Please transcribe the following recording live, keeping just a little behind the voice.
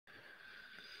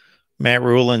Matt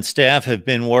Rule and staff have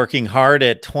been working hard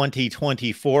at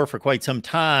 2024 for quite some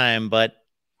time, but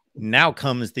now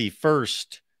comes the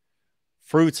first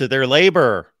fruits of their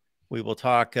labor. We will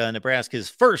talk Nebraska's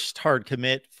first hard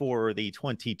commit for the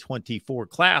 2024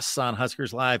 class on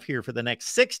Huskers Live here for the next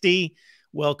 60.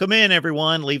 Welcome in,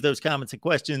 everyone. Leave those comments and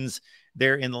questions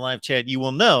there in the live chat. You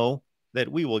will know that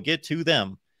we will get to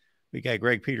them. We got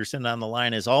Greg Peterson on the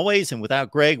line as always, and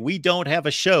without Greg, we don't have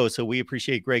a show, so we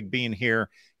appreciate Greg being here.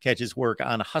 Catch his work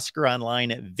on Husker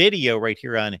Online video right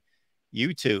here on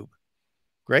YouTube.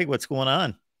 Greg, what's going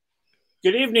on?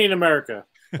 Good evening, America.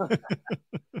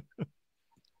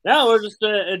 Now we're just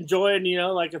enjoying,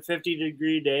 like a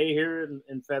 50-degree day here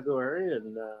in February,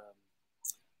 and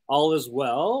all is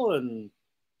well. And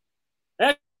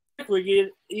heck, we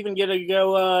even get to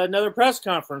go another press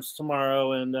conference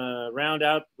tomorrow and round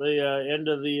out the end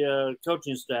of the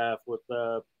coaching staff with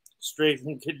strength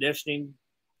and conditioning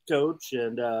coach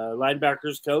and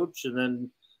linebackers coach, and then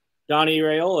Donnie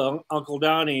Rayola, Uncle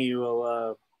Donnie,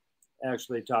 will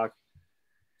actually talk.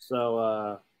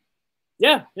 So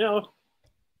yeah,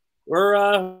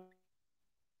 we're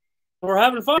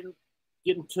having fun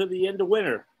getting to the end of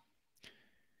winter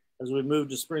as we move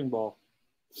to spring ball.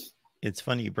 It's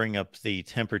funny you bring up the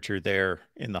temperature there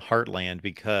in the heartland,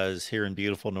 because here in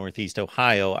beautiful Northeast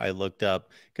Ohio, I looked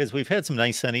up because we've had some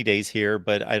nice sunny days here,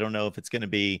 but I don't know if it's going to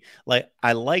be like,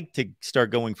 I like to start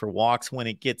going for walks when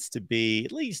it gets to be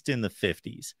at least in the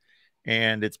 50s.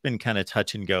 And it's been kind of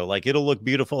touch and go. Like, it'll look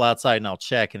beautiful outside and I'll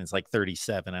check and it's like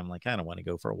 37. I'm like, I don't want to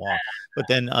go for a walk. But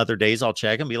then other days I'll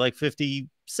check and be like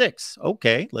 56.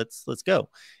 Okay, let's go.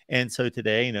 And so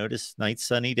today, just nice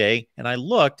sunny day. And I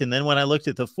looked, and then when I looked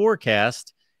at the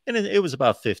forecast, and it was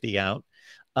about 50 out,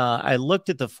 I looked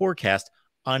at the forecast.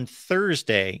 On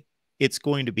Thursday, it's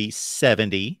going to be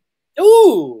 70.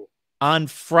 Ooh. On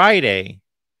Friday,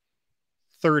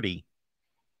 30.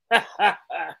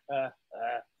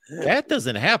 That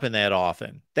doesn't happen that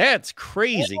often. That's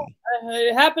crazy.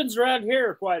 It happens around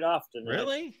here quite often.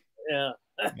 Really? Yeah.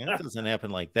 It doesn't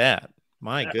happen like that.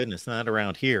 My goodness, not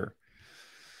around here.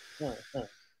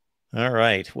 All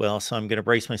right. Well, so I'm going to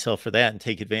brace myself for that and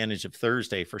take advantage of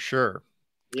Thursday for sure.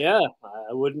 Yeah,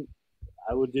 I would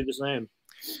do the same.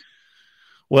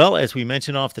 Well, as we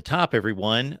mentioned off the top,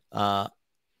 everyone,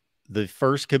 the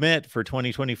first commit for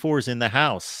 2024 is in the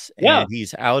house, and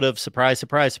he's out of, surprise,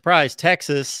 surprise, surprise,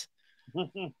 Texas.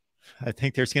 I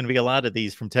think there's going to be a lot of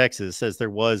these from Texas, as there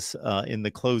was in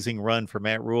the closing run for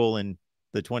Matt Rule in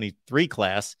the 23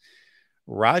 class.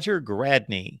 Roger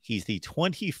Gradney, he's the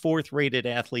 24th rated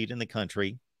athlete in the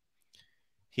country.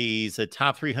 He's a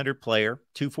top 300 player,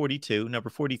 242, number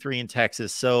 43 in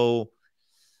Texas. So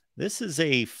this is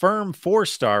a firm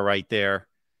 4-star right there.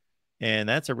 And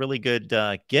that's a really good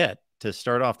get to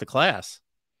start off the class.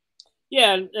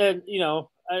 Yeah, and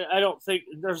I don't think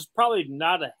there's probably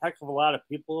not a heck of a lot of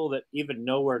people that even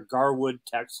know where Garwood,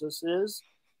 Texas is.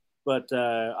 But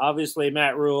obviously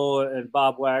Matt Rule and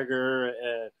Bob Wagger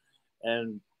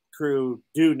and crew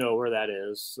do know where that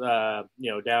is,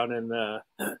 down in the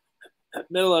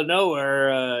middle of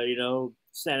nowhere,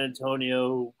 San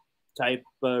Antonio type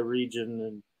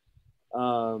region.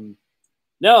 And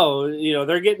no,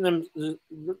 they're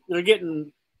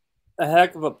getting a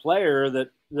heck of a player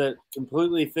that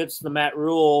completely fits the Matt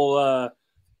Rule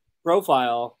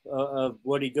profile of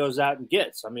what he goes out and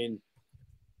gets. I mean,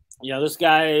 this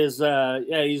guy is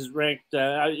he's ranked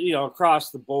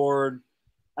across the board.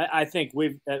 I think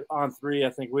on 3. I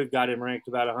think we've got him ranked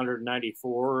about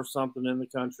 194 or something in the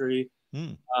country.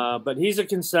 But he's a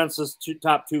consensus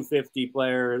top 250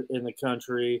 player in the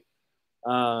country.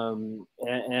 And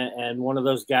one of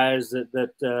those guys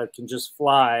that can just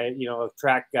fly, a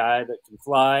track guy that can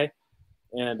fly.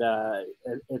 And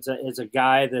it's a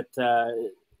guy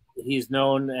that he's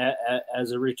known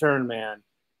as a return man.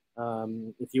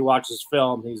 If you watch his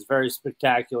film, he's very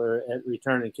spectacular at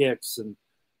returning kicks. And,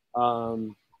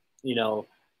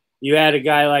 you add a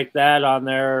guy like that on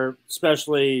there,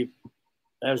 especially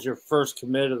as your first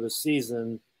commit of the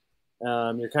season,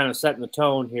 you're kind of setting the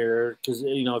tone here, because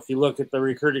if you look at the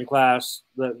recruiting class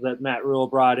that Matt Rule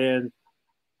brought in,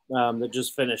 that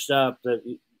just finished up, that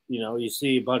you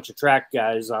see a bunch of track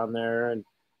guys on there, and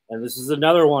this is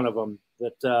another one of them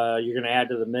that you're going to add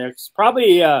to the mix.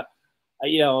 Probably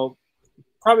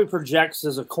projects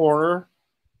as a corner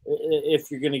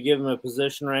if you're going to give him a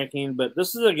position ranking, but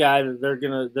this is a guy that they're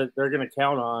going to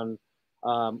count on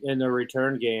in their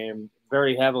return game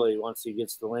very heavily once he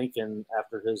gets to Lincoln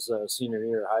after his senior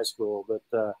year of high school. But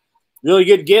really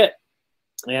good get.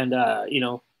 And,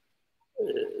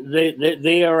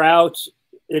 they are out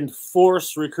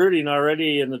enforce recruiting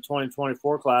already in the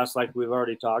 2024 class, like we've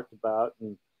already talked about.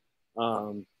 And,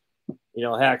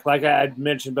 heck, like I had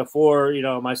mentioned before,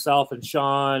 myself and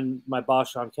Sean, my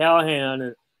boss, Sean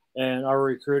Callahan, and our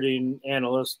recruiting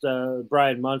analyst,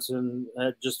 Brian Munson,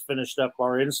 had just finished up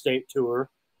our in-state tour.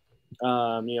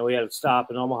 We had a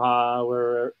stop in Omaha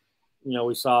where,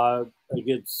 we saw a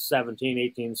good 17,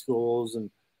 18 schools, and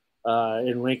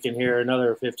in Lincoln here,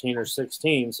 another 15 or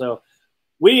 16. So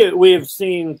we have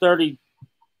seen 30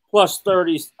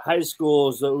 high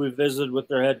schools that we visited with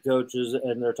their head coaches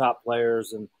and their top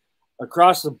players. And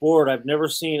across the board, I've never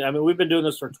seen, we've been doing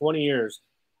this for 20 years,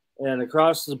 and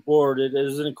across the board, it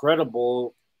is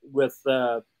incredible with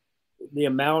the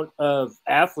amount of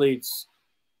athletes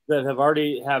that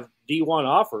already have D1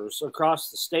 offers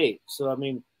across the state. So,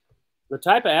 the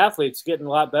type of athletes getting a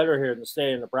lot better here in the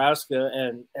state of Nebraska.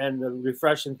 And the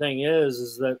refreshing thing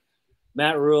is that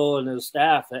Matt Rule and his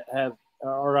staff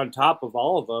are on top of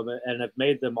all of them and have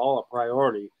made them all a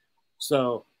priority.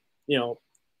 So, you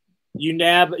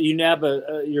nab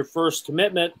your first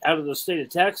commitment out of the state of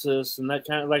Texas, and that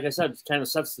kind of, like I said, kind of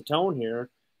sets the tone here.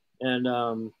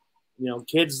 And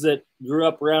kids that grew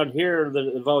up around here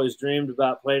that have always dreamed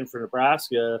about playing for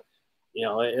Nebraska,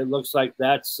 it looks like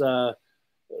that's a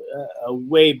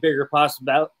way bigger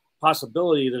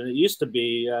possibility than it used to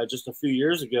be just a few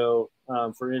years ago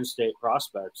for in-state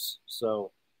prospects.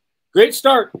 So great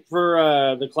start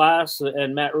for the class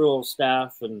and Matt Rule's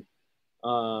staff. And,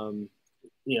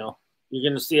 you're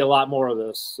going to see a lot more of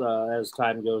this as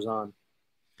time goes on.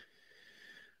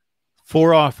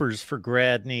 4 offers for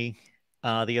Gradney.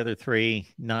 The other 3,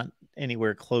 not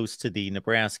anywhere close to the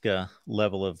Nebraska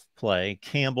level of play.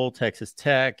 Campbell, Texas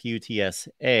Tech,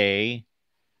 UTSA.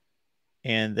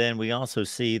 And then we also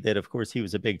see that, of course, he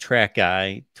was a big track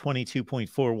guy,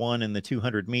 22.41 in the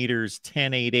 200 meters,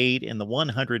 10.88 in the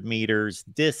 100 meters,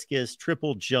 discus,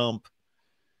 triple jump,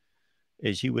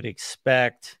 as you would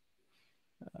expect.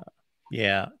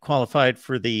 Qualified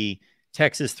for the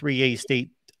Texas 3A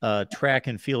state track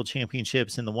and field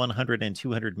championships in the 100 and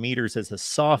 200 meters as a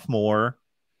sophomore.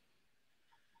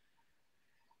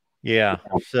 Yeah,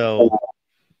 so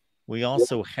we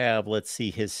also have, let's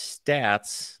see, his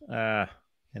stats.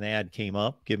 An ad came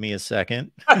up. Give me a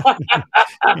second.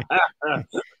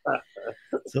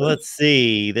 So let's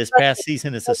see. This past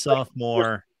season as a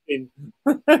sophomore,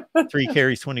 3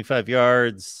 carries, 25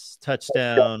 yards,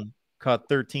 touchdown, caught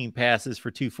 13 passes for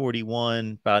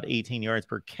 241, about 18 yards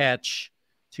per catch,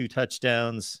 2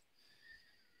 touchdowns.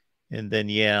 And then,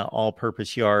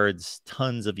 all-purpose yards,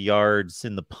 tons of yards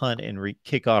in the punt and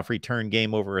kickoff return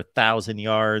game, over 1,000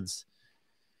 yards.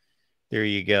 There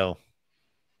you go.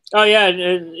 Oh, yeah.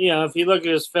 And if you look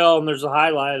at his film, there's a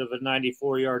highlight of a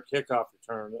 94-yard kickoff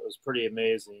return. That was pretty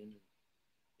amazing.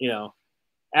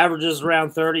 Averages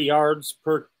around 30 yards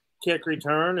per kick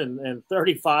return and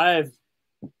 35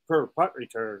 per punt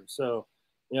return. So,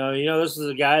 this is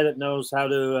a guy that knows how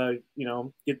to,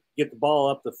 get the ball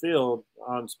up the field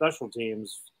on special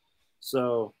teams.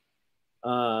 So,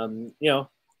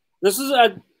 this is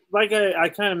like I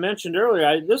kind of mentioned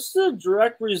earlier. This is a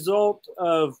direct result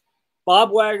of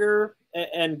Bob Wagger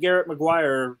and Garrett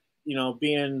McGuire,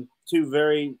 being 2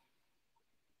 very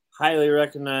highly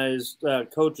recognized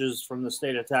coaches from the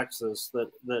state of Texas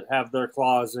that have their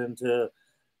claws into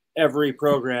every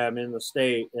program in the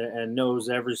state and knows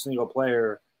every single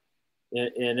player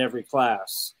in every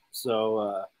class.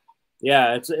 So,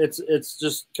 it's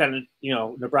just kind of,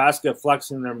 Nebraska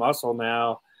flexing their muscle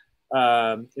now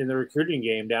in the recruiting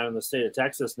game down in the state of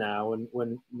Texas now,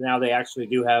 when now they actually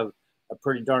do have a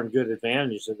pretty darn good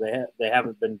advantage that they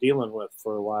haven't been dealing with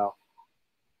for a while.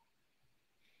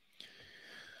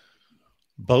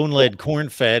 Bone-Led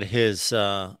Corn-Fed has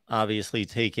obviously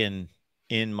taken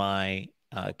in my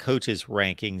coaches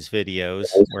rankings videos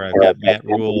where I've got Matt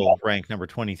Rule ranked number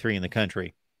 23 in the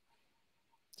country.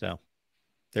 So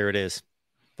there it is,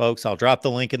 folks. I'll drop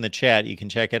the link in the chat. You can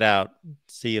check it out,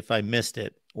 see if I missed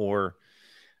it, or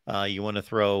you want to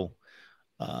throw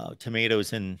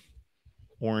tomatoes and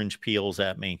orange peels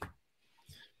at me.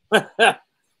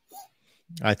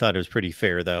 I thought it was pretty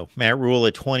fair, though. Matt Rule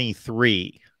at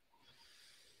 23.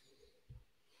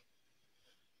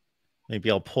 Maybe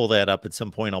I'll pull that up at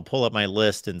some point. I'll pull up my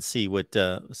list and see what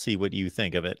you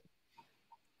think of it.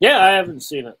 Yeah, I haven't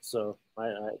seen it, so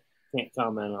I can't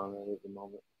comment on it at the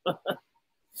moment.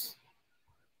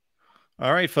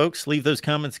 All right, folks, leave those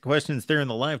comments and questions there in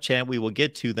the live chat. We will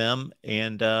get to them.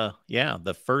 And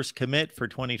the first commit for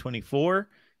 2024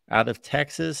 out of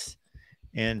Texas.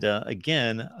 And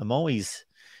again, I'm always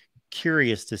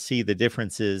curious to see the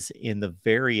differences in the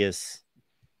various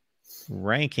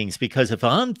rankings, because if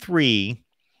on 3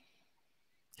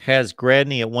 has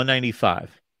Gradney at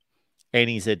 195, and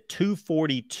he's at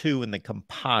 242 in the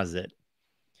composite.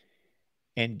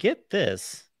 And get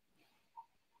this,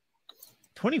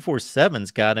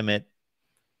 24/7's got him at,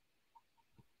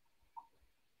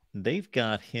 they've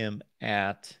got him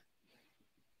at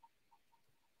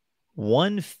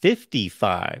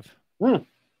 155.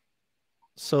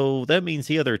 So that means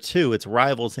the other two, it's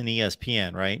Rivals and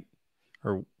ESPN, right?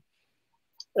 Or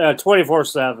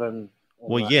 24/7.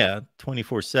 well, yeah,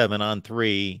 24/7 on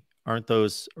 3. Aren't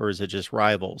those, or is it just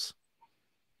Rivals?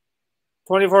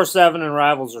 24/7 and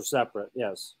Rivals are separate,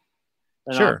 yes.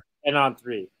 And sure. On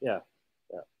 3, yeah.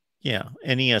 Yeah,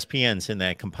 and ESPN's in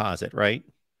that composite, right?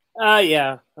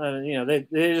 Yeah. They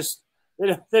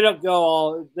don't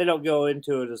go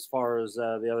into it as far as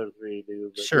the other 3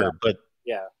 do. But sure, yeah. But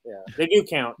yeah, they do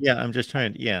count. Yeah, I'm just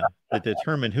trying to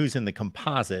determine who's in the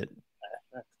composite,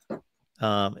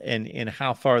 and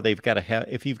how far they've got to have.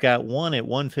 If you've got one at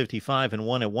 155 and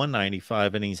one at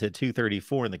 195, and he's at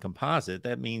 234 in the composite,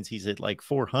 that means he's at like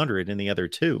 400 in the other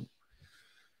 2.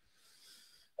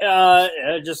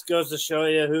 It just goes to show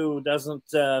you who doesn't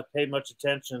pay much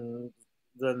attention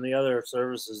than the other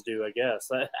services do, I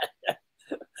guess.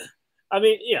 I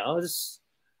mean,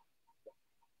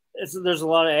 there's a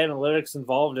lot of analytics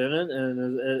involved in it,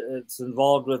 and it's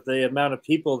involved with the amount of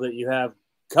people that you have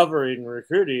covering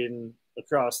recruiting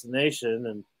across the nation.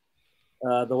 And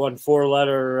the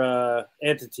 4-letter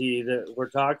entity that we're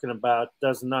talking about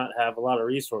does not have a lot of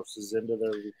resources into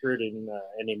their recruiting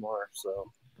anymore. So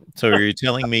are you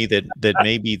telling me that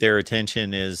maybe their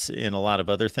attention is in a lot of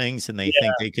other things, and they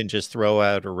think they can just throw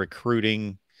out a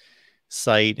recruiting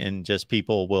site and just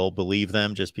people will believe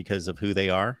them just because of who they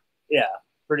are? Yeah,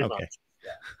 pretty much.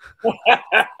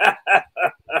 Yeah.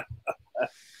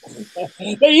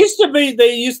 They used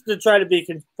to try to be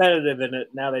competitive in it.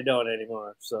 Now they don't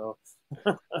anymore. So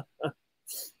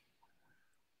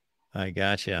I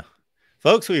gotcha.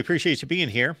 Folks, we appreciate you being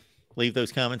here. Leave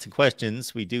those comments and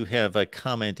questions. We do have a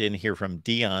comment in here from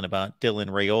Dion about Dylan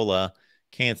Raiola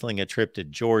canceling a trip to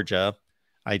Georgia.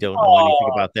 I don't know anything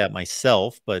about that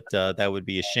myself, but that would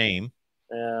be a shame.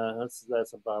 Yeah,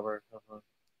 that's a bummer. With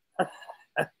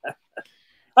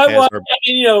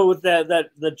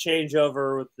the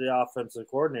changeover with the offensive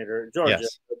coordinator at Georgia,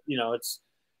 yes.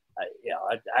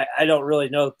 I don't really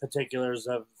know the particulars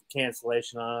of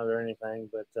cancellation on it or anything,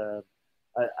 but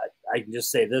I can just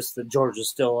say this: that Georgia's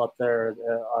still up there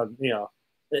on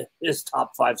his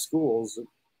top 5 schools,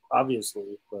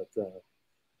 obviously. But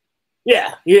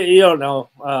you don't know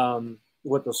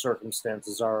what the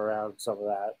circumstances are around some of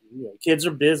that. Kids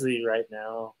are busy right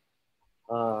now.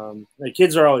 The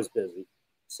kids are always busy,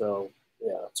 so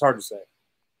it's hard to say.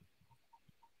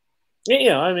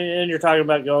 And you're talking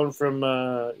about going from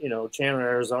Chandler,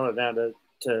 Arizona, down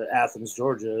to Athens,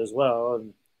 Georgia, as well,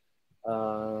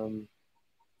 and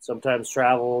sometimes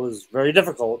travel is very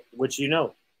difficult, which And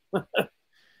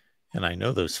I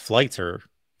know those flights are,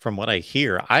 from what I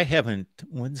hear,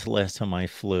 when's the last time I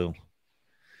flew?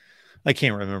 I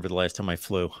can't remember the last time I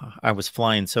flew. I was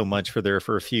flying so much for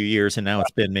a few years, and now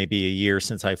it's been maybe a year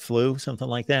since I flew, something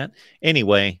like that.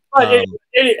 Anyway,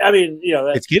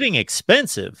 it's getting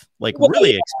expensive,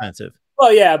 really expensive.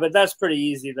 Well, yeah, but that's pretty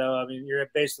easy, though. I mean, you're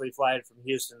basically flying from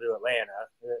Houston to Atlanta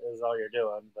is all you're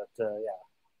doing, but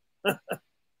yeah.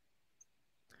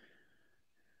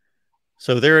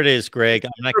 So there it is, Greg.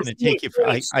 I'm not going to take you for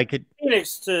I could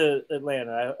Phoenix to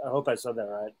Atlanta. I hope I said that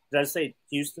right. Did I say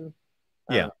Houston?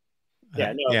 Yeah.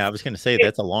 No. I was going to say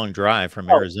that's a long drive from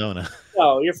Arizona.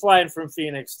 No, you're flying from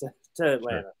Phoenix to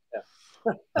Atlanta.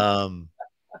 Sure. Yeah.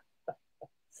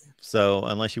 So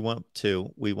unless you want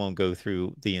to, we won't go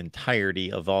through the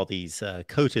entirety of all these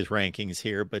coaches rankings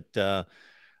here, but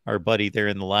our buddy there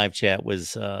in the live chat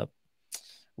was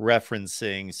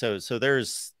referencing. So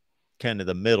there's kind of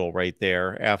the middle right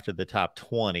there after the top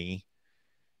 20.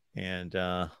 And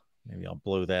maybe I'll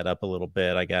blow that up a little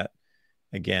bit. I got,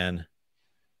 again,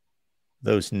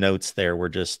 those notes there were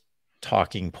just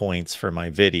talking points for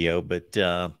my video, but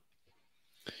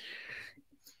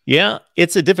yeah,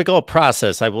 it's a difficult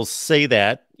process. I will say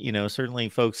that, certainly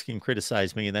folks can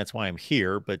criticize me and that's why I'm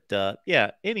here. But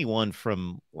yeah, anyone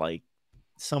from like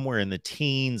somewhere in the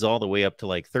teens all the way up to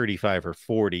like 35 or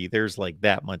 40, there's like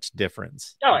that much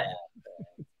difference. Oh, yeah.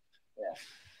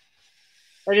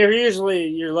 And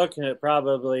you're looking at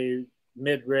probably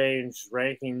mid-range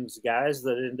rankings guys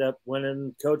that end up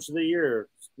winning Coach of the Year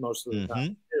most of the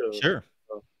time too. Sure.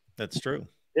 So, that's true.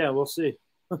 Yeah, we'll see.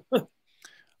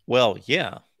 Well,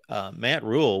 yeah. Matt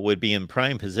Rule would be in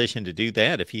prime position to do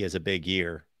that if he has a big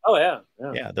year. Oh, yeah.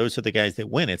 Yeah, those are the guys that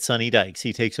win it. Sonny Dykes,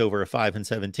 he takes over a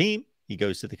 5-7 team. He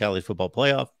goes to the college football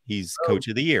playoff. He's Oh, coach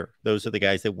of the year. Those are the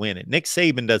guys that win it. Nick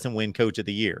Saban doesn't win coach of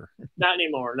the year. not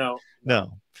anymore. No, no.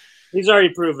 No. He's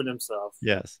already proven himself.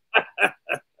 Yes.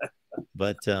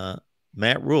 But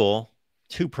Matt Rule,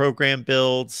 2 program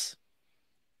builds.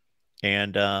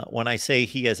 And when I say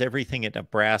he has everything at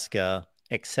Nebraska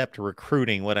except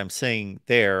recruiting, what I'm saying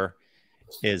there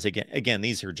is again,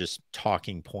 these are just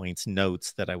talking points,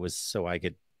 notes that I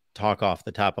could talk off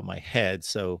the top of my head.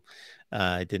 So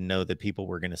I didn't know that people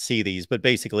were going to see these, but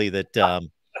basically that's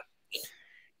the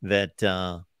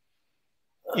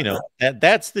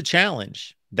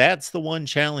challenge. That's the one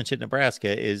challenge at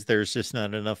Nebraska is there's just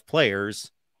not enough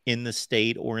players in the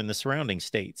state or in the surrounding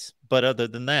states. But other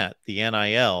than that, the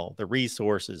NIL, the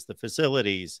resources, the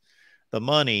facilities, the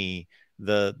money,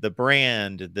 the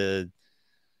brand, the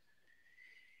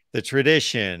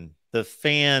tradition, the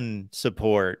fan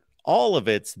support, all of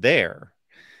it's there.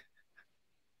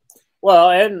 Well,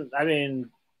 and I mean,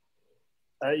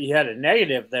 you had a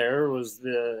negative there was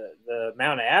the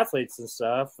amount of athletes and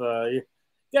stuff. You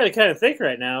got to kind of think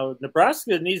right now.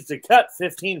 Nebraska needs to cut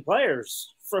 15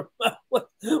 players from what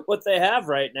they have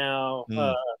right now.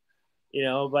 By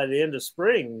the end of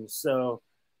spring, so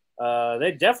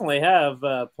they definitely have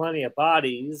plenty of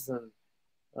bodies. And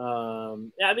I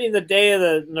mean, the day of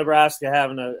the Nebraska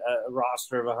having a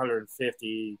roster of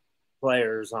 150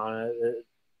 players on it,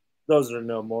 those are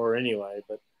no more anyway.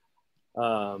 But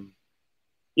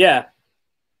yeah,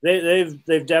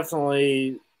 they've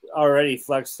definitely already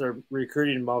flexed their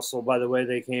recruiting muscle by the way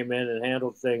they came in and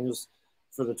handled things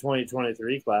for the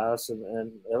 2023 class,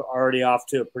 and already off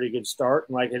to a pretty good start.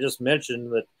 And like I just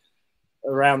mentioned, that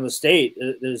around the state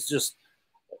is just,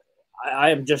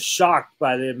 I am just shocked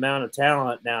by the amount of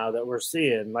talent now that we're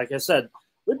seeing. Like I said,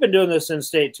 we've been doing this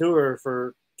in-state tour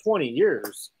for 20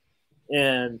 years,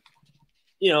 and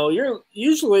you're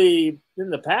usually in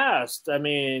the past. I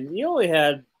mean, you only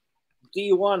had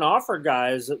D1 offer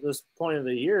guys at this point of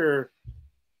the year,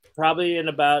 probably in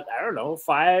about, I don't know,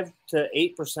 5 to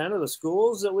 8% of the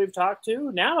schools that we've talked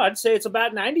to. Now I'd say it's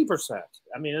about 90%.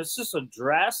 I mean, it's just a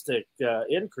drastic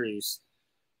increase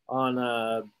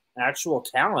on actual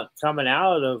talent coming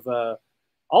out of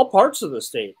all parts of the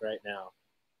state right now.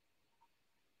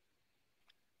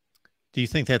 Do you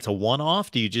think that's a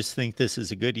one-off? Do you just think this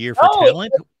is a good year for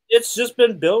talent? It's just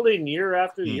been building year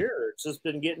after year. It's just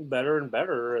been getting better and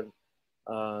better. And,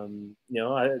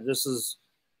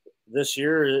 this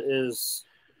year is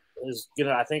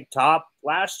gonna, I think, top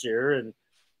last year,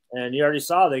 and you already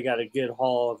saw they got a good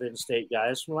haul of in-state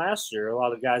guys from last year. A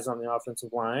lot of guys on the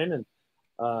offensive line, and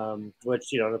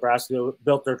which Nebraska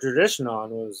built their tradition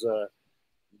on was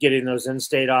getting those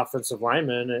in-state offensive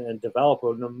linemen and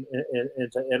developing them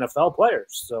into NFL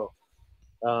players. So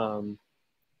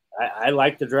I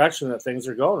like the direction that things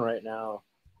are going right now,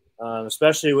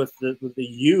 especially with the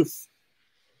youth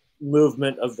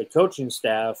movement of the coaching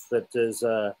staff that is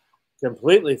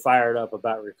completely fired up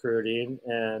about recruiting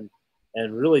and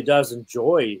really does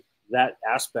enjoy that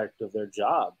aspect of their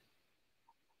job.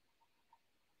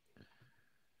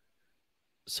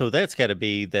 So that's got to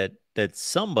be that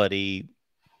somebody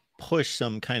push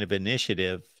some kind of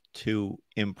initiative to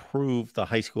improve the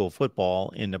high school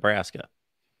football in Nebraska.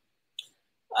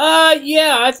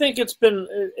 Yeah, I think it's been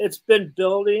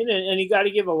building, and you got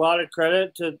to give a lot of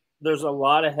credit to. There's a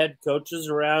lot of head coaches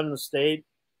around the state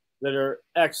that are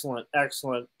excellent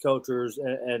coaches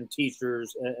and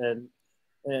teachers and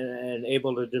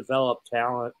able to develop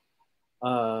talent.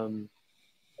 And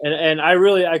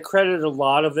I credit a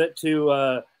lot of it to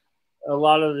a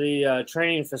lot of the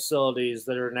training facilities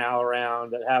that are now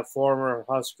around that have former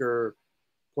Husker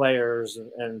players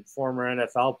and former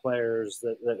NFL players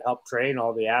that help train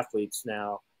all the athletes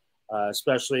now,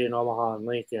 especially in Omaha and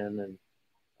Lincoln.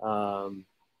 And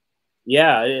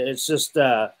yeah, it's just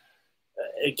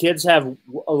kids have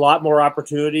a lot more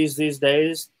opportunities these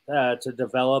days to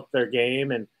develop their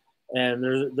game, and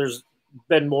there's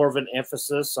been more of an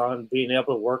emphasis on being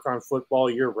able to work on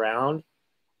football year round.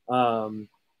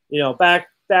 Back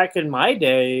in my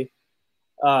day,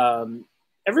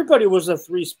 everybody was a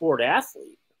 3-sport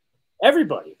athlete.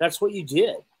 Everybody, that's what you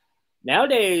did.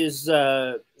 Nowadays,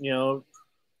 guys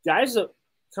that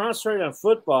concentrate on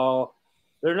football,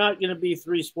 they're not going to be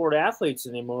 3-sport athletes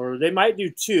anymore. They might do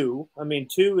 2. I mean,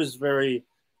 2 is very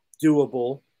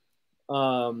doable.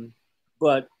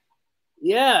 But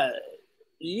yeah,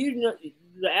 the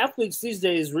athletes these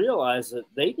days realize that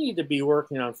they need to be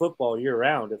working on football year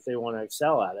round if they want to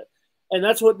excel at it. And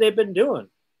that's what they've been doing.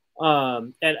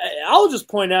 And I'll just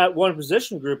point out one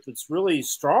position group that's really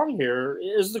strong here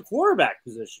is the quarterback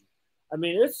position. I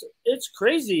mean, it's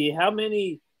crazy how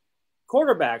many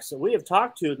quarterbacks that we have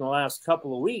talked to in the last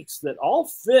couple of weeks that all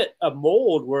fit a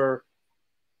mold where,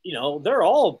 they're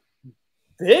all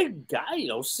big guy,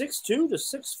 6'2" to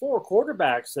 6'4"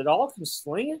 quarterbacks that all can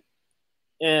sling it.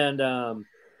 And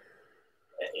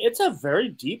it's a very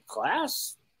deep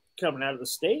class coming out of the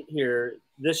state here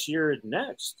this year and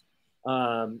next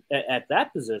at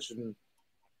that position,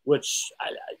 which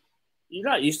you're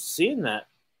not used to seeing that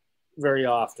very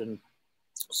often.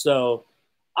 So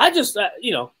I just,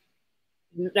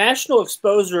 national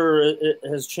exposure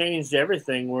has changed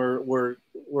everything. We're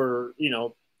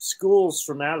schools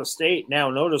from out of state now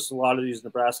notice a lot of these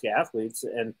Nebraska athletes,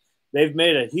 and they've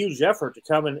made a huge effort to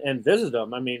come and visit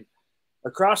them. I mean,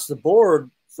 across the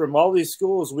board from all these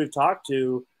schools we've talked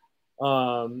to,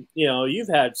 you've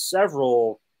had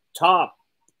several top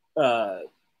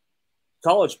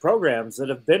college programs that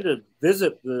have been to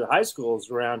visit the high schools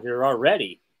around here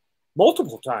already,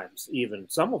 multiple times, even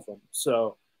some of them.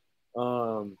 So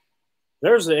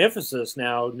there's an emphasis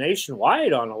now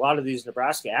nationwide on a lot of these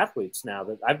Nebraska athletes now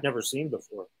that I've never seen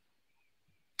before.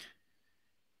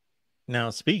 Now,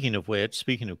 speaking of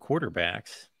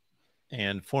quarterbacks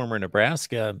and former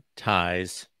Nebraska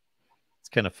ties, it's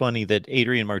kind of funny that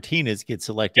Adrian Martinez gets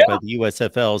selected by the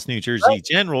USFL's New Jersey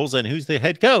Generals, and who's the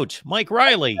head coach? Mike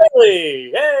Riley.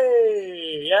 Hey,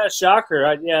 yeah, shocker.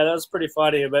 That was pretty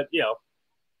funny, but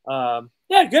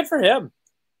good for him.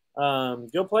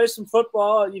 Go play some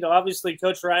football. Obviously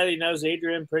Coach Riley knows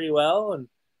Adrian pretty well, and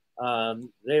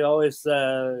they always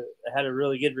had a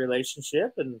really good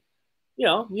relationship. And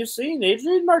you've seen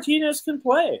Adrian Martinez can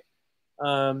play.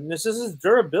 This is his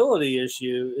durability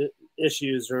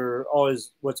issues are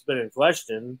always what's been in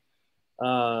question.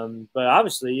 But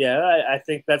obviously, I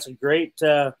think that's a great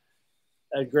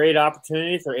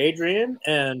opportunity for Adrian.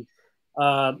 And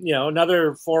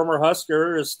another former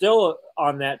Husker is still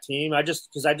on that team. I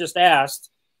just asked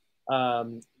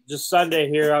just Sunday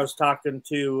here, I was talking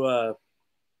to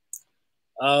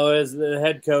as the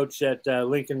head coach at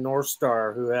Lincoln North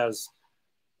Star, who has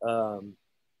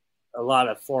a lot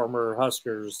of former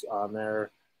Huskers on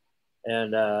there.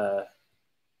 And I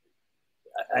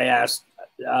asked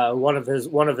one of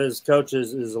his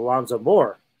coaches is Alonzo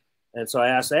Moore. And so I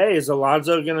asked, hey, is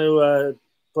Alonzo going to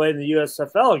play in the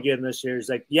USFL again this year? He's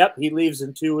like, yep, he leaves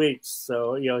in 2 weeks.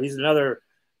 So, he's another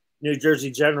New Jersey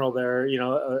General there,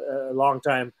 a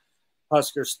longtime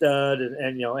Husker stud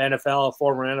and NFL,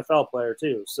 former NFL player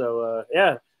too. So,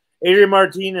 Adrian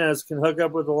Martinez can hook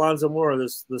up with Alonzo Moore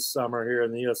this summer here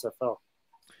in the USFL.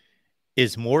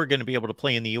 Is Moore going to be able to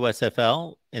play in the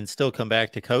USFL and still come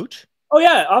back to coach? Oh,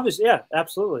 yeah, obviously. Yeah,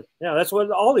 absolutely. Yeah, that's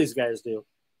what all these guys do.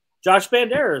 Josh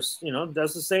Banderas,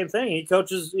 does the same thing. He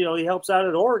coaches, he helps out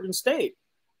at Oregon State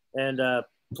and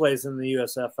plays in the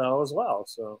USFL as well.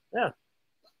 So, yeah.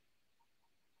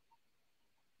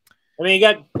 I mean,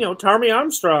 you got, Tarmy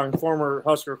Armstrong, former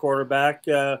Husker quarterback.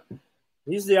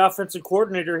 He's the offensive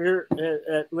coordinator here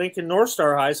at Lincoln North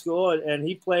Star High School, and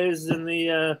he plays in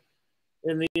the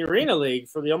Arena League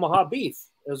for the Omaha Beef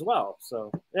as well.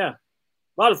 So, yeah,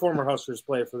 a lot of former Huskers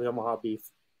play for the Omaha Beef.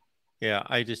 Yeah,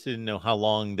 I just didn't know how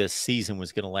long this season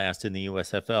was going to last in the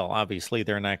USFL. Obviously,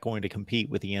 they're not going to compete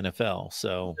with the NFL.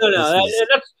 So,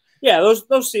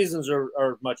 those seasons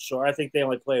are much shorter. I think they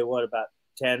only play, about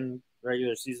 10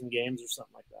 regular season games or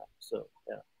something like that. So,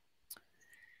 yeah.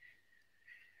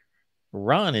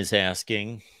 Ron is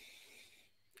asking,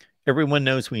 everyone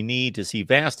knows we need to see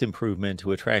vast improvement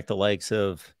to attract the likes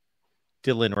of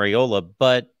Dylan Raiola,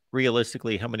 but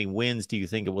realistically, how many wins do you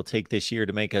think it will take this year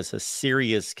to make us a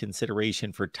serious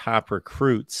consideration for top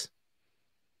recruits?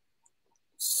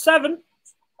 7.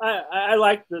 I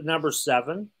like the number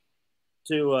 7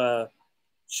 to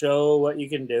show what you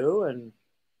can do. And,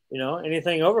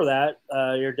 anything over that,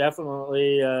 you're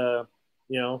definitely,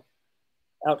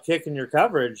 out kicking your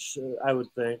coverage, I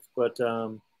would think. But,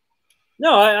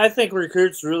 no, I think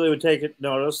recruits really would take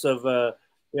notice of, a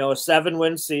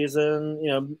 7-win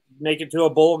season, make it to a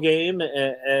bowl game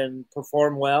and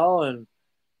perform well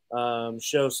and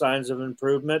show signs of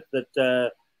improvement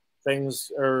that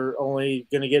things are only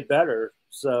going to get better.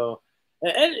 So,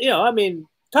 and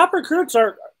top recruits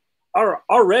are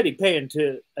already paying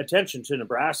attention to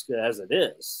Nebraska as it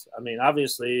is. I mean,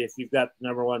 obviously, if you've got the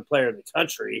number 1 player in the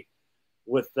country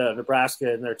with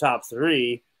Nebraska in their top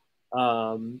 3,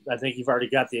 I think you've already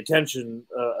got the attention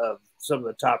of some of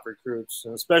the top recruits,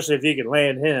 and especially if you can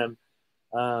land him.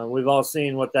 We've all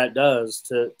seen what that does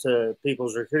to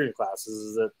people's recruiting classes,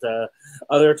 is that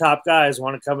other top guys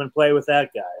want to come and play with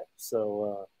that guy.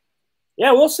 So,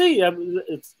 we'll see.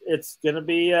 It's gonna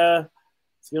be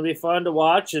fun to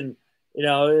watch, and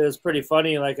it was pretty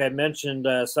funny. Like I mentioned,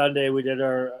 Sunday we did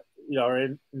our our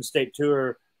in-state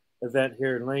tour event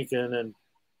here in Lincoln,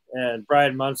 and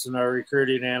Brian Munson, our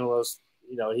recruiting analyst,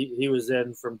 he was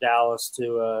in from Dallas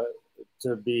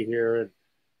to be here,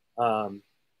 and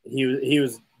he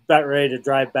was about ready to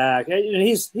drive back. And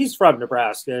he's from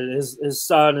Nebraska. His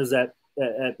son is at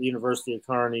the University of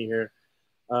Kearney here,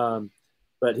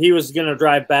 but he was going to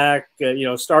drive back.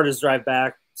 Start his drive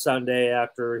back Sunday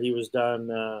after he was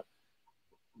done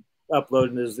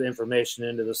uploading his information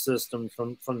into the system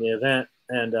from the event.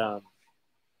 And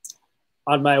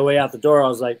on my way out the door, I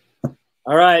was like,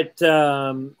 all right,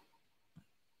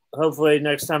 hopefully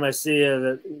next time I see you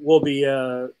that we'll be,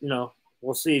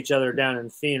 we'll see each other down in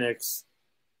Phoenix.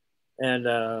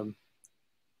 And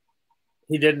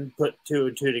he didn't put two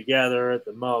and two together at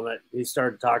the moment. He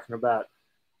started talking about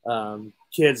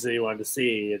kids that he wanted to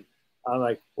see. And I'm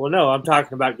like, well, no, I'm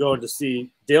talking about going to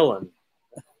see Dylan.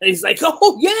 And he's like,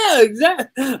 oh, yeah,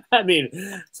 exactly. I mean,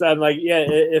 so I'm like, yeah,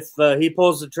 if he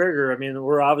pulls the trigger, I mean,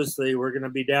 we're going to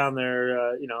be down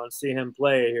there, and see him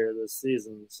play here this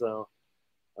season. So,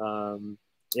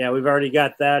 yeah, we've already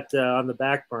got that on the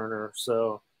back burner.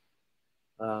 So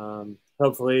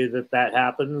hopefully that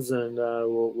happens, and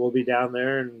we'll be down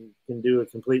there and can do a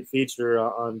complete feature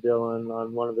on Dylan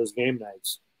on one of those game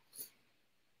nights.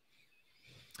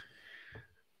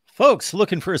 Folks,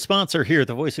 looking for a sponsor here at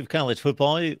the Voice of College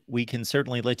Football, we can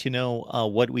certainly let you know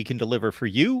what we can deliver for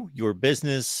you, your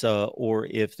business, or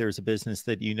if there's a business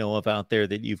that you know of out there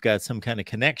that you've got some kind of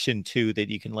connection to that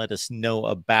you can let us know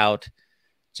about.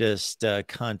 Just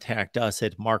contact us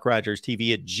at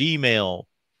MarkRogersTV at Gmail.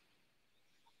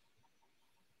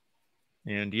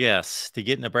 And yes, to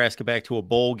get Nebraska back to a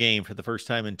bowl game for the first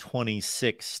time in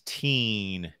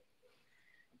 2016.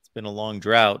 It's been a long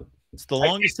drought. It's the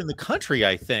longest in the country,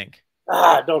 I think.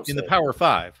 Don't in the Power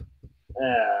Five.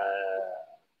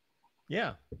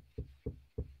 Yeah.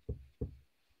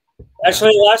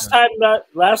 Actually, last time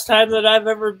that I've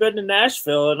ever been to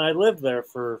Nashville, and I lived there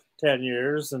for 10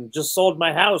 years, and just sold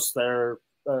my house there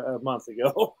a month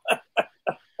ago.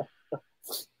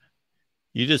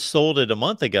 You just sold it a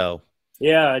month ago.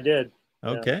 Yeah, I did.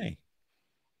 Okay.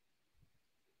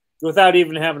 Yeah. Without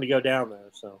even having to go down there,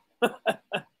 so.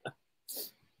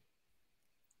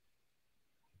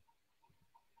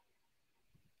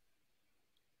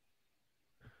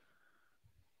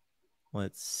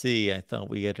 Let's see. I thought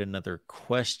we had another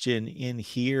question in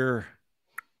here.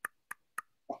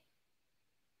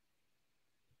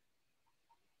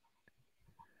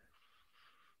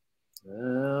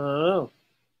 Oh.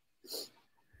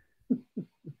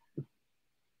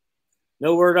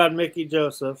 No word on Mickey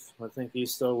Joseph. I think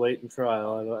he's still waiting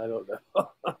trial. I don't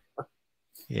know.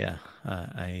 Yeah,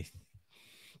 I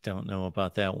don't know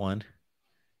about that one.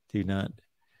 Do not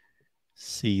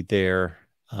see there.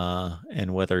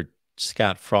 And whether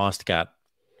Scott Frost got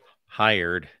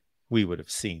hired, we would have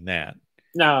seen that.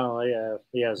 No, yeah,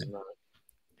 he has not.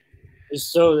 He's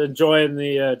still enjoying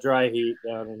the dry heat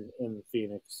down in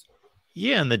Phoenix.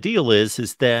 Yeah, and the deal is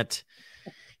that,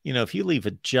 if you leave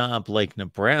a job like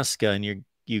Nebraska and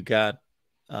you got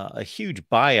a huge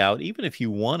buyout, even if you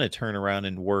want to turn around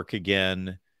and work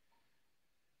again,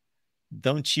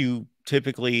 don't you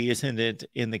typically, isn't it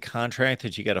in the contract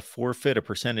that you got to forfeit a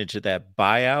percentage of that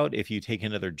buyout if you take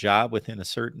another job within a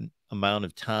certain amount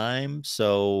of time?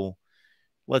 So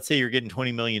let's say you're getting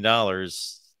 $20 million,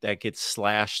 that gets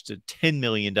slashed to $10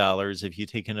 million if you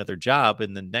take another job,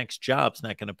 and the next job's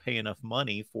not going to pay enough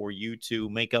money for you to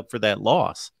make up for that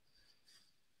loss.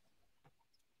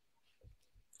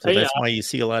 So that's why you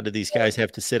see a lot of these guys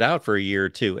have to sit out for a year or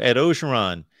two. Ed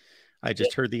Ogeron, I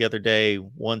just heard the other day,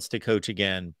 wants to coach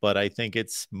again, but I think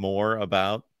it's more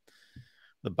about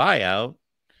the buyout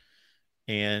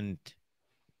and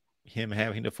him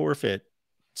having to forfeit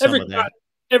some of that.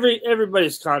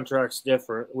 Everybody's contract's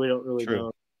different. We don't really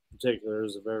know the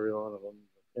particulars of every one of them.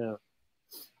 Yeah.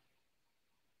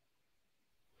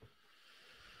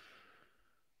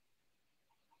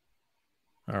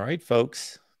 All right,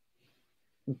 folks.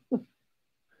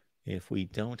 If we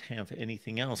don't have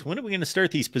anything else, when are we going to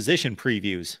start these position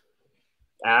previews?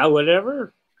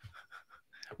 Whatever.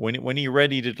 When are you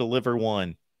ready to deliver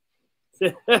one?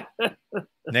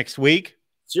 Next week?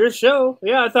 It's your show.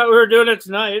 Yeah, I thought we were doing it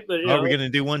tonight, but are we going to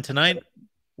do one tonight?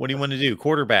 What do you want to do?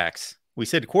 Quarterbacks. We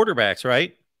said quarterbacks,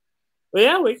 right? Well,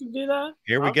 yeah, we can do that.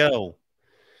 Here we go.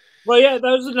 Well, yeah, that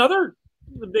was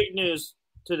the big news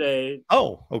today.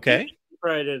 Oh, okay.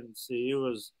 I didn't see. It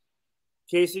was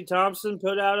Casey Thompson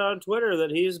put out on Twitter that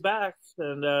he's back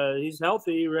and he's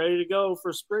healthy, ready to go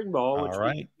for spring ball,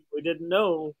 which we didn't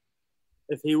know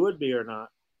if he would be or not.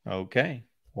 Okay.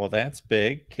 Well, that's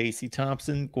big. Casey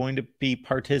Thompson going to be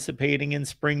participating in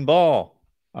spring ball.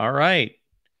 All right.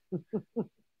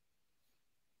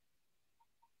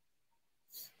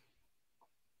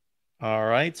 All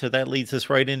right. So that leads us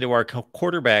right into our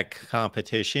quarterback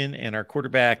competition and our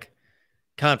quarterback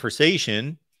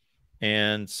conversation.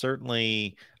 And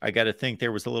certainly, I got to think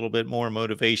there was a little bit more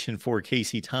motivation for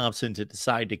Casey Thompson to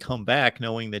decide to come back,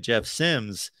 knowing that Jeff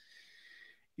Sims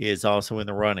is also in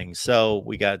the running. So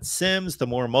we got Sims, the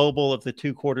more mobile of the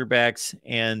two quarterbacks.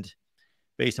 And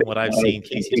based on what I've seen,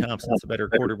 Casey Thompson's the better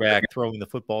quarterback throwing the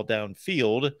football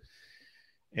downfield.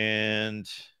 And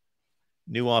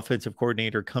new offensive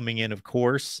coordinator coming in, of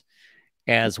course,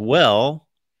 as well.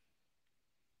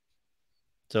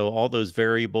 So all those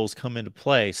variables come into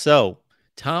play. So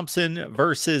Thompson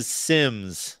versus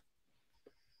Sims.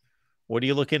 What are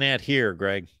you looking at here,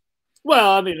 Greg?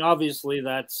 Well, I mean, obviously,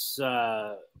 that's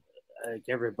like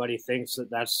everybody thinks that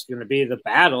that's going to be the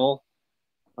battle.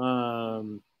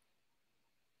 And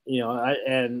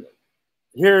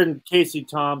hearing Casey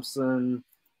Thompson,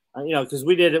 because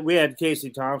we had Casey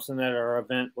Thompson at our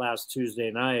event last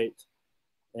Tuesday night,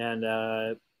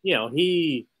 and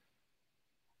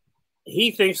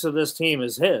he thinks of this team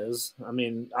as his. I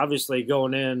mean, obviously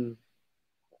going in,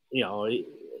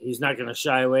 he's not going to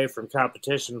shy away from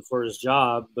competition for his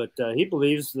job, but he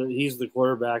believes that he's the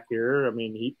quarterback here. I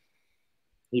mean,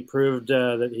 he proved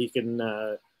that he can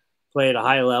play at a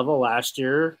high level last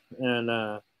year,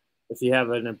 and if you have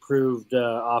an improved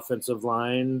offensive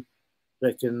line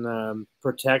that can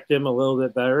protect him a little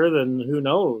bit better, then who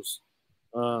knows?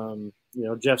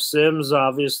 Jeff Sims,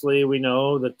 obviously, we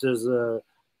know that is a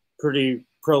pretty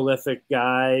prolific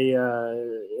guy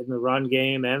in the run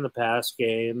game and the pass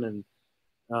game. And,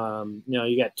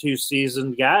 you got two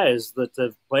seasoned guys that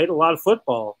have played a lot of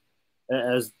football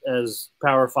as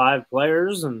Power 5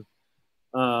 players. And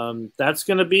that's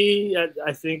going to be,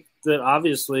 I think that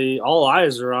obviously all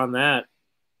eyes are on that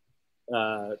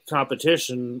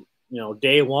competition,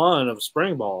 day one of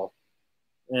spring ball.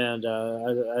 And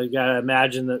I got to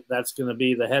imagine that that's going to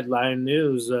be the headline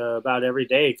news about every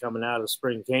day coming out of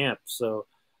spring camp. So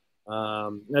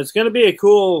it's going to be a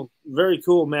very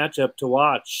cool matchup to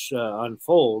watch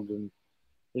unfold. And,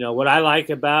 what I like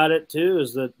about it too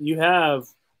is that you have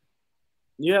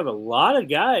a lot of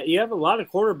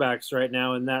quarterbacks right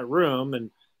now in that room. And,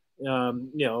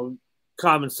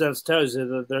 common sense tells you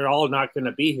that they're all not going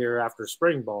to be here after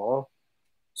spring ball.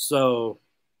 So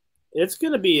it's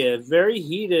going to be a very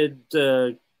heated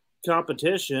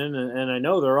competition, and I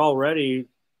know they're all ready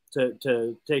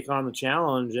to take on the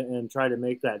challenge and try to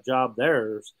make that job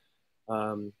theirs.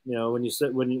 When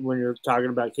you're talking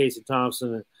about Casey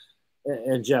Thompson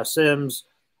and Jeff Sims,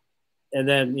 and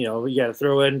then we got to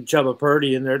throw in Chubba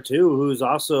Purdy in there too, who's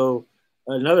also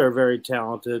another very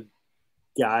talented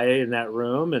guy in that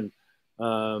room, and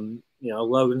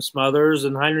Logan Smothers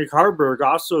and Heinrich Harburg,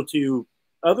 also two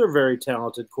other very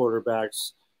talented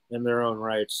quarterbacks in their own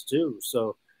rights too.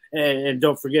 So, and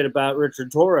don't forget about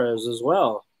Richard Torres as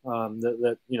well.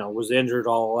 That was injured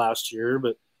all last year,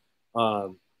 but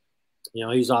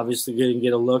he's obviously going to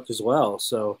get a look as well.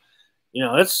 So,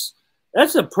 that's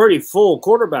a pretty full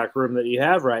quarterback room that you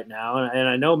have right now, and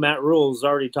I know Matt Rule has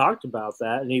already talked about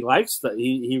that, and he likes that.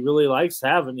 He really likes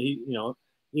having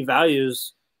he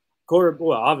values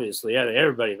Well, obviously, yeah,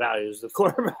 everybody values the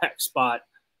quarterback spot.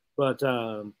 But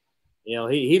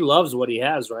he loves what he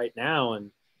has right now,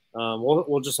 and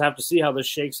we'll just have to see how this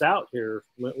shakes out here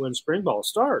when spring ball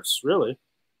starts. Really,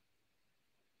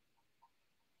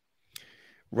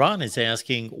 Ron is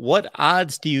asking, what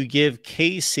odds do you give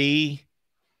Casey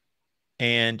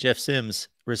and Jeff Sims,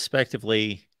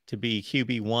 respectively, to be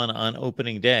QB1 on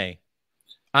opening day?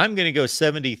 I'm going to go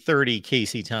 70-30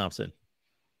 Casey Thompson.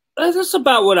 That's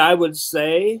about what I would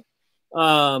say.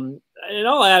 And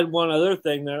I'll add one other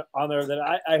thing on there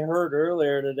that I heard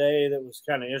earlier today that was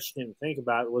kind of interesting to think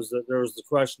about, was that there was the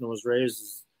question that was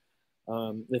raised,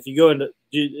 if you go into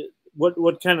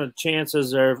what kind of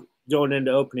chances are going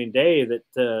into opening day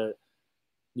that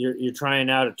you're trying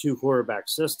out a 2 quarterback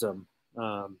system,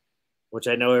 which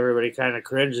I know everybody kind of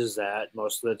cringes at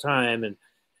most of the time, and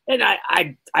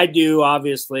I do,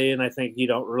 obviously, and I think you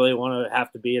don't really want to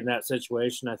have to be in that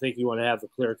situation. I think you want to have the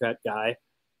clear-cut guy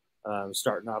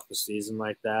starting off the season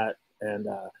like that. And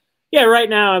right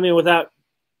now, I mean, without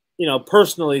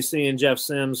personally seeing Jeff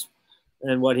Sims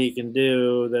and what he can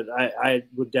do, that I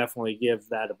would definitely give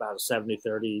that about a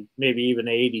 70-30, maybe even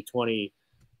 80-20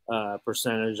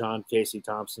 percentage on Casey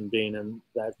Thompson being in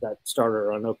that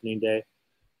starter on opening day.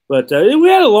 But we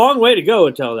had a long way to go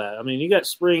until that. I mean, you got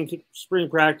spring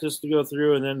practice to go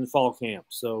through, and then fall camp.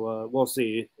 So we'll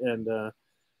see. And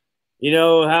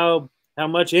how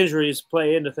much injuries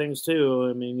play into things too.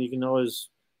 I mean, you can always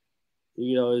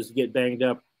you can always get banged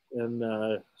up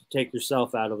and take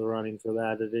yourself out of the running for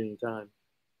that at any time.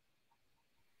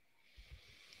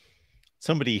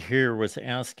 Somebody here was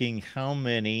asking how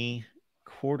many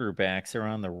quarterbacks are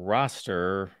on the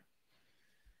roster.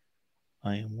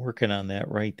 I am working on that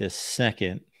right this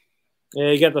second.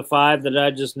 Yeah, you got the 5 that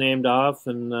I just named off,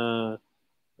 and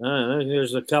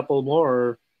there's a couple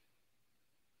more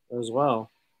as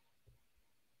well.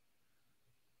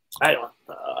 I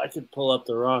could pull up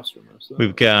the roster myself.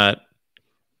 We've got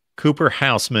Cooper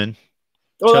Houseman,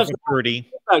 Chuck McCurdy,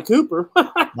 Cooper,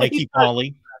 Mikey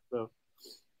Pauley,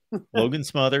 Logan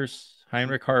Smothers,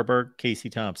 Heinrich Harburg, Casey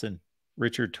Thompson,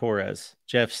 Richard Torres,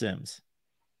 Jeff Sims.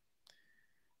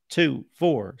 2,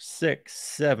 4, 6,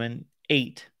 7,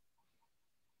 8.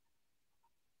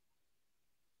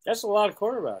 That's a lot of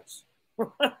quarterbacks.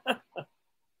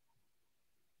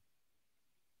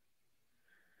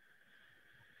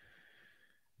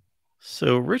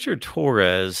 So Richard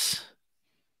Torres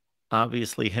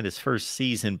obviously had his first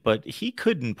season, but he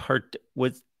couldn't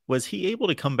was he able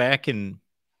to come back and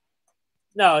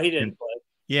No, he didn't play.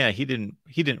 Yeah, he didn't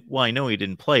well, I know he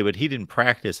didn't play, but he didn't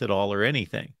practice at all or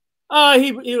anything.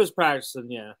 He was practicing,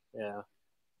 yeah.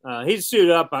 He'd suit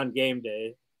up on game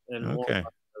day and okay.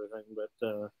 Everything, but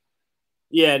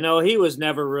yeah, no, he was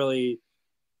never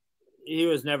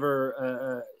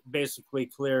basically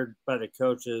cleared by the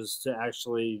coaches to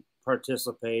actually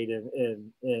participate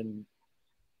in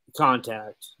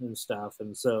contact and stuff,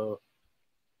 and so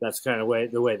that's kind of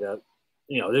the way that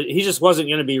he just wasn't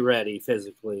going to be ready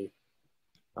physically.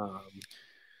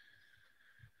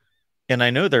 And I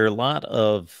know there are a lot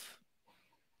of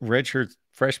redshirt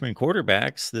freshman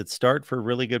quarterbacks that start for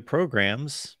really good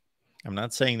programs. I'm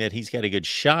not saying that he's got a good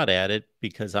shot at it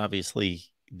because obviously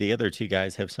the other two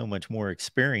guys have so much more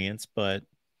experience, but.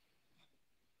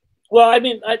 Well, I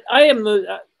mean,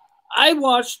 I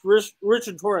watched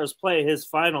Richard Torres play his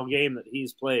final game that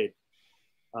he's played,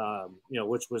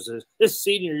 which was his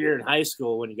senior year in high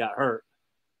school when he got hurt.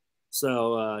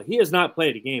 So he has not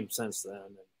played a game since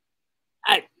then.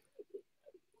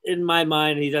 In my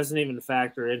mind, he doesn't even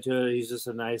factor into it. He's just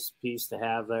a nice piece to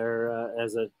have there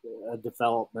as a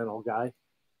developmental guy.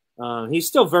 He's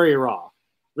still very raw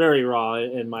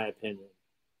in my opinion.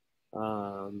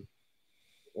 And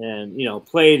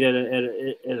played at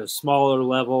a smaller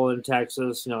level in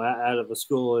Texas, out of a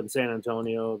school in San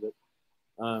Antonio that,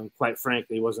 quite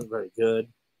frankly, wasn't very good.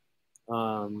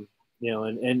 And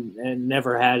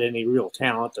never had any real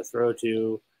talent to throw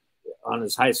to on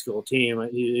his high school team.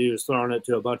 He was throwing it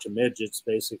to a bunch of midgets,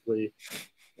 basically.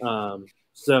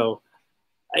 So,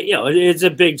 it's a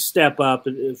big step up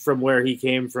from where he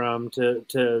came from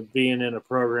to being in a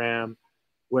program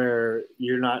where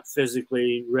you're not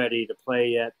physically ready to play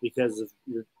yet because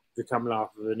you're coming off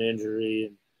of an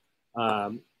injury.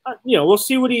 And, we'll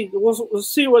see we'll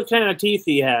see what kind of teeth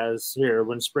he has here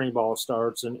when spring ball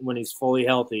starts and when he's fully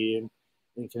healthy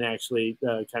and can actually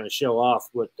kind of show off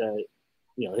what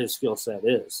his skill set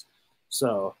is.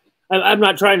 So I'm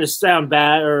not trying to sound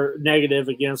bad or negative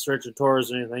against Richard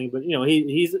Torres or anything, but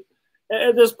he's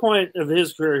at this point of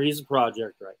his career, he's a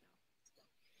project right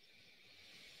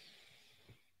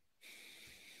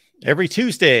now. Every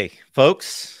Tuesday,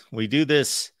 folks, we do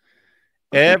this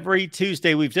every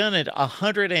Tuesday. We've done it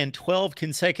 112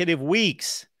 consecutive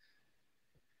weeks,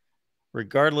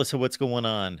 regardless of what's going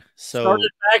on. So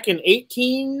started back in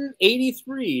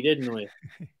 1883, didn't we?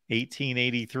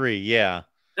 1883, yeah.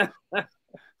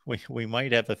 we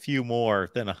might have a few more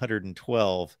than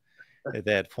 112 at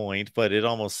that point, but it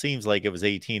almost seems like it was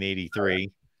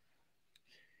 1883.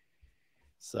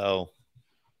 So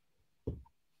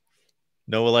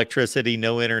no electricity,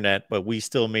 no internet, but we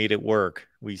still made it work.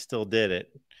 We still did it.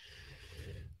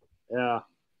 Yeah.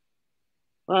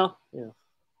 Well, yeah.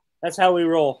 That's how we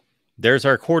roll. There's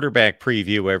our quarterback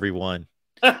preview, everyone.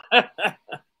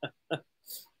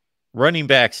 Running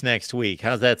backs next week.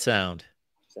 How's that sound?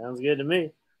 Sounds good to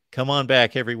me. Come on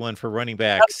back, everyone, for running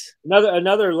backs.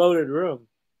 Another loaded room.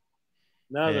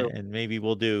 And maybe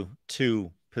we'll do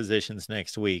 2 positions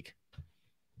next week.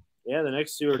 Yeah, the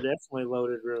next 2 are definitely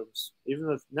loaded rooms. Even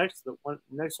the next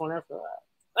one after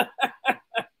that.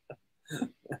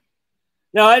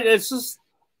 No, it's just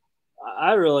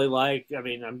I really like. I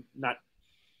mean, I'm not.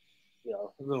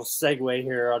 A little segue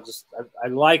here. I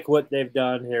like what they've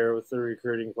done here with the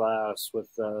recruiting class, with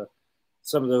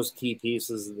some of those key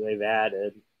pieces that they've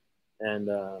added, and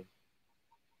I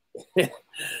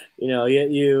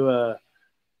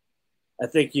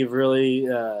think you've really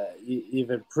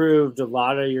you've improved a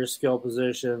lot of your skill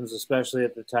positions, especially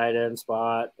at the tight end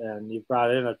spot, and you've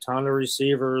brought in a ton of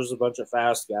receivers, a bunch of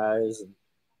fast guys, and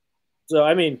so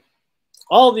I mean,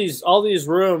 all these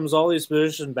rooms, all these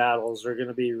position battles are going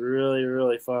to be really,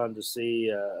 really fun to see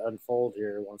unfold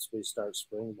here once we start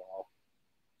spring ball.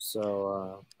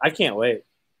 So I can't wait.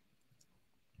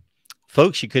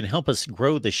 Folks, you can help us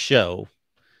grow the show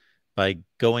by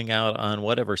going out on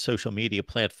whatever social media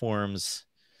platforms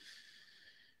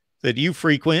that you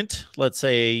frequent. Let's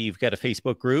say you've got a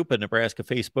Facebook group, a Nebraska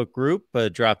Facebook group,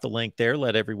 drop the link there.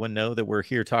 Let everyone know that we're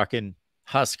here talking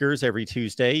Huskers every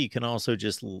Tuesday. You can also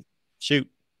just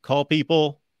call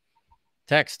people,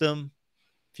 text them.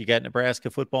 If you got Nebraska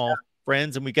football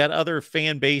friends, and we got other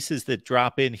fan bases that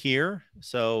drop in here.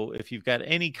 So if you've got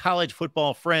any college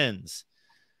football friends,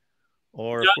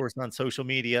 or of course on social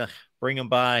media, bring them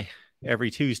by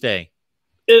every Tuesday.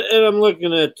 And I'm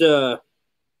looking at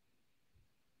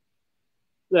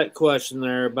that question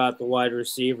there about the wide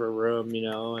receiver room,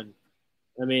 and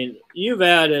I mean, you've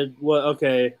added what?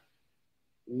 Okay,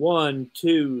 1,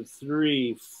 2,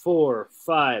 3, 4,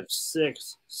 5,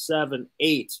 6, 7,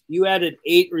 8. You added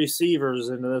 8 receivers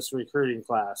into this recruiting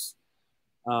class.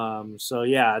 So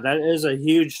yeah, that is a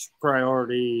huge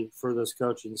priority for this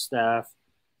coaching staff,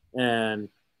 and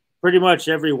pretty much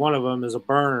every one of them is a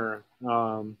burner,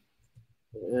 or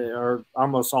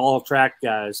almost all track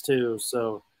guys too.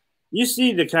 So you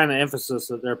see the kind of emphasis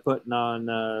that they're putting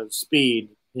on speed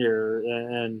here,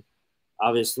 and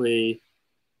obviously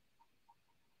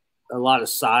a lot of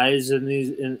size in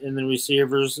the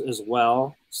receivers as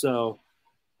well. So,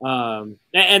 and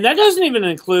that doesn't even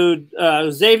include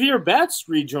Xavier Betts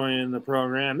rejoining the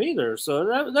program either. So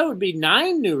that would be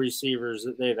 9 new receivers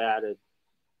that they've added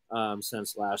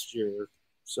since last year.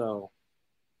 So,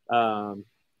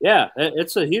 yeah,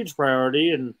 it's a huge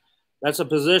priority, and that's a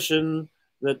position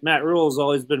that Matt Rule has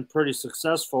always been pretty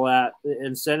successful at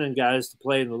in sending guys to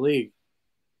play in the league.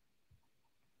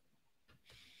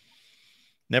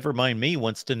 Never Mind Me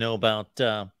wants to know about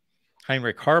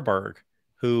Heinrich Harburg,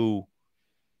 who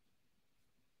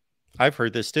I've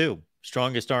heard this too.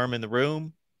 Strongest arm in the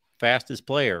room, fastest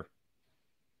player.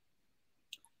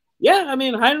 Yeah, I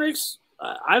mean, Heinrich's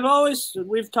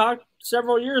we've talked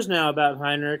several years now about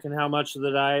Heinrich and how much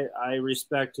that I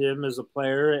respect him as a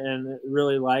player and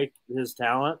really like his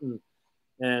talent.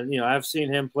 And I've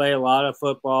seen him play a lot of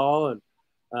football, and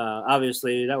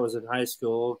obviously that was in high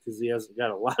school because he hasn't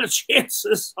got a lot of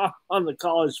chances on the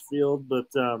college field. But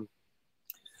I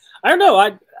don't know.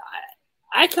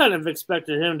 I kind of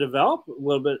expected him to develop a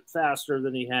little bit faster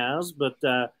than he has. But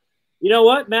you know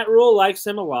what? Matt Rule likes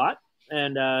him a lot.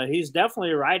 And he's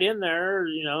definitely right in there.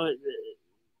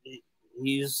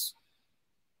 It's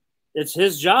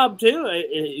his job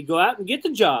too. Go out and get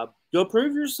the job. Go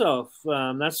prove yourself.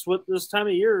 That's what this time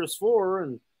of year is for.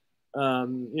 And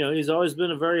he's always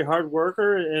been a very hard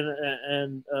worker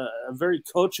and a very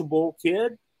coachable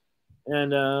kid.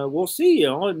 And we'll see.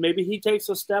 Maybe he takes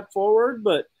a step forward.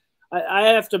 But I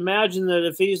have to imagine that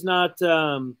if he's not,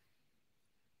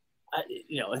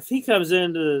 if he comes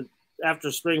into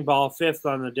after spring ball 5th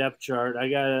on the depth chart, I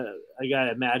gotta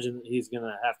imagine that he's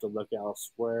gonna have to look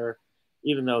elsewhere,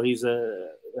 even though he's a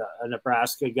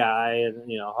Nebraska guy and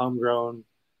homegrown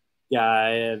guy,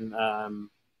 and I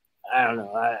don't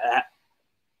know.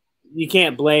 You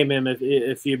can't blame him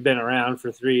if you've been around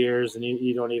for 3 years and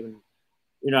you're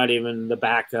not even the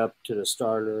backup to the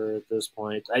starter at this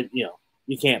point.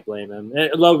 You can't blame him.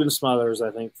 And Logan Smothers, I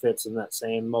think, fits in that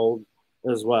same mold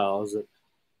as well. Is it?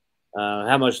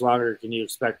 How much longer can you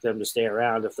expect them to stay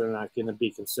around if they're not going to be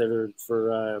considered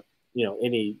for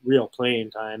any real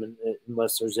playing time,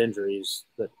 unless there's injuries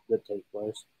that take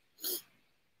place?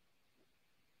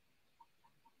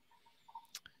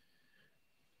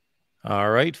 All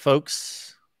right,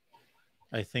 folks.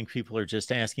 I think people are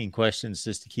just asking questions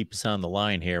just to keep us on the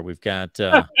line here. We've got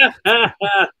and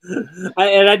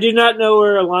I do not know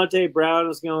where Alante Brown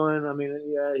is going. I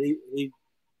mean, he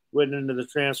went into the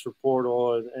transfer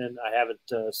portal, and I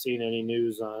haven't seen any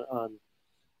news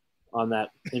on that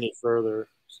any further.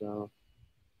 So,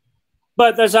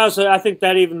 but that's also, I think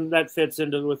that fits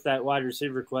into with that wide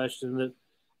receiver question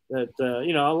that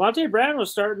Alante Brown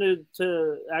was starting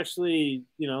to actually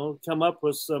come up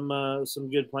with some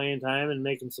good playing time and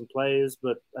making some plays.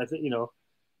 But I think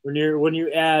when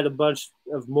you add a bunch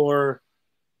of more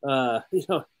 8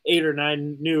 or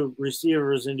 9 new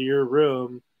receivers into your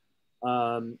room.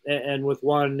 And with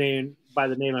one name by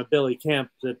the name of Billy Kemp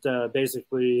that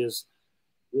basically is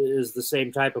the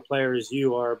same type of player as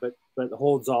you are, but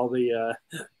holds all the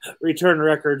return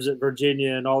records at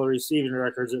Virginia and all the receiving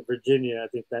records at Virginia. I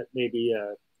think that maybe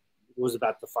was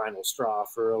about the final straw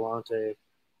for Alante.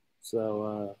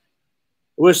 So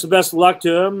I wish the best of luck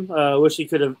to him. Wish he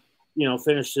could have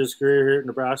finished his career here at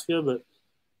Nebraska, but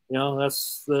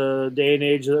that's the day and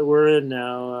age that we're in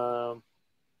now.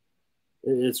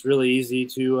 It's really easy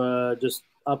to just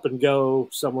up and go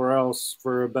somewhere else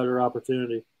for a better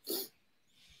opportunity.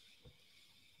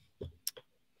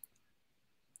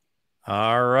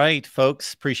 All right,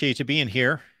 folks. Appreciate you being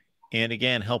here. And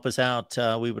again, help us out.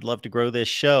 We would love to grow this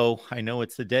show. I know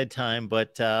it's the dead time,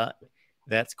 but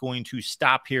that's going to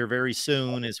stop here very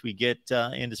soon as we get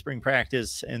into spring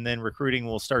practice, and then recruiting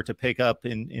will start to pick up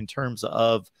in terms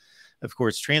of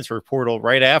course, transfer portal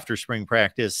right after spring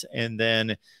practice, and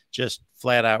then just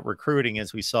flat out recruiting,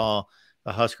 as we saw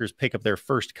the Huskers pick up their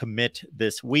first commit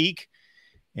this week.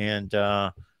 And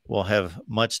we'll have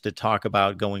much to talk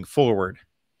about going forward.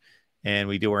 And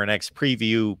we do our next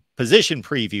position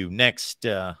preview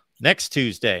next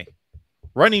Tuesday.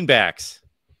 Running backs.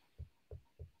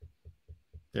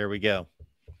 There we go.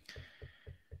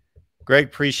 Greg,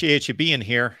 appreciate you being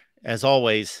here as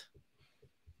always.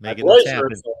 Making this happen.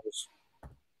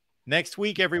 Next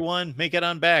week, everyone, make it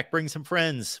on back. Bring some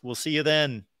friends. We'll see you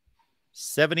then.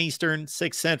 7 Eastern,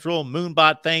 6 Central.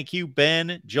 Moonbot, thank you.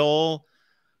 Ben, Joel,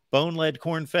 Bone-Led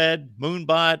Corn-Fed,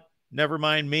 Moonbot, Never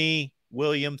Mind Me.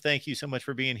 William, thank you so much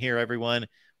for being here, everyone.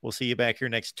 We'll see you back here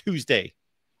next Tuesday.